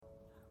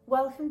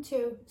Welcome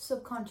to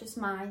Subconscious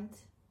Mind.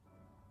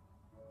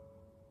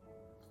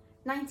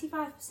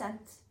 95%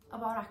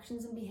 of our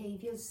actions and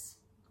behaviours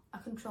are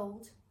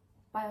controlled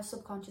by our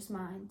subconscious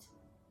mind.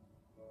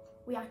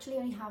 We actually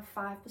only have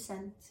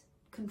 5%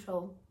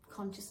 control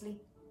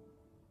consciously.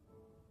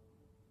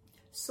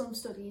 Some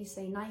studies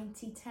say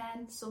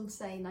 90-10, some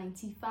say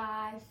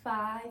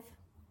 95-5.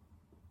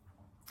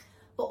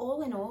 But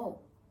all in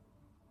all,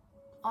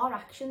 our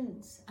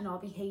actions and our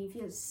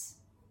behaviours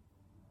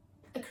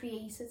are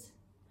created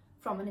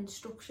from an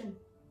instruction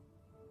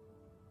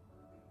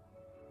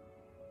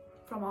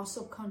from our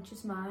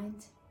subconscious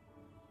mind.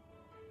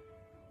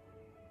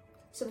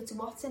 So it's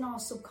what's in our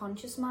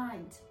subconscious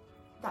mind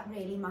that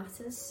really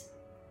matters.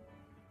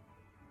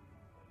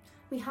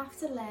 We have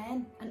to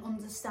learn and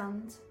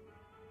understand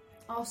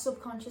our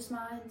subconscious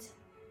mind.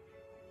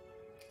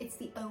 It's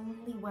the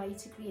only way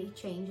to create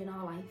change in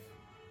our life.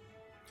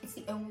 It's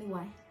the only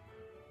way.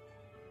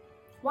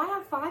 Why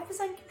have 5%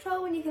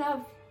 control when you can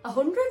have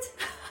 100?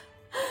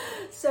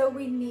 So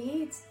we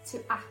need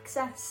to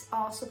access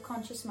our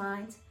subconscious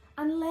mind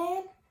and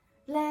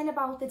learn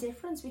about the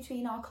difference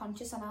between our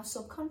conscious and our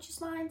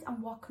subconscious mind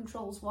and what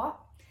controls what.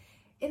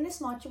 In this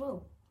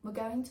module, we're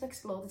going to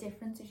explore the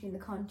difference between the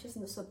conscious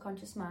and the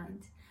subconscious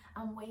mind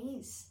and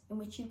ways in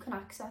which you can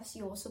access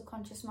your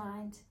subconscious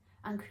mind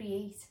and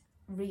create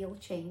real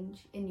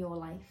change in your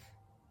life.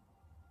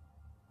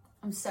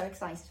 I'm so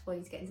excited for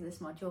you to get into this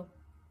module.